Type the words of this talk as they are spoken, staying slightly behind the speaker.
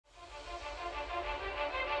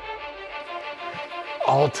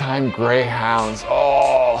All-time Greyhounds.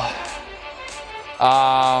 Oh.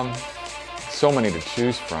 So many to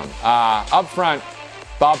choose from. Up front,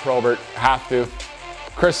 Bob Probert, have to.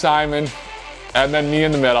 Chris Simon, and then me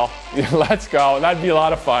in the middle. Let's go. That'd be a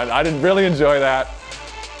lot of fun. I did really enjoy that.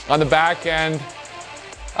 On the back end,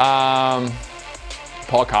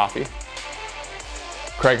 Paul Coffey,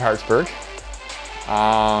 Craig Hartsburg,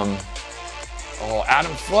 Adam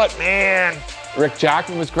Foote, man. Rick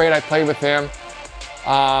Jackman was great. I played with him.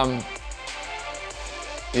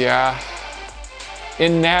 Yeah.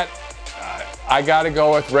 In net, I got to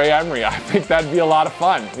go with Ray Emery. I think that'd be a lot of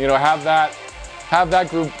fun. You know, have that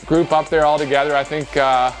group up there all together. I think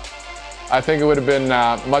it would have been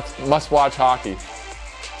must-watch hockey.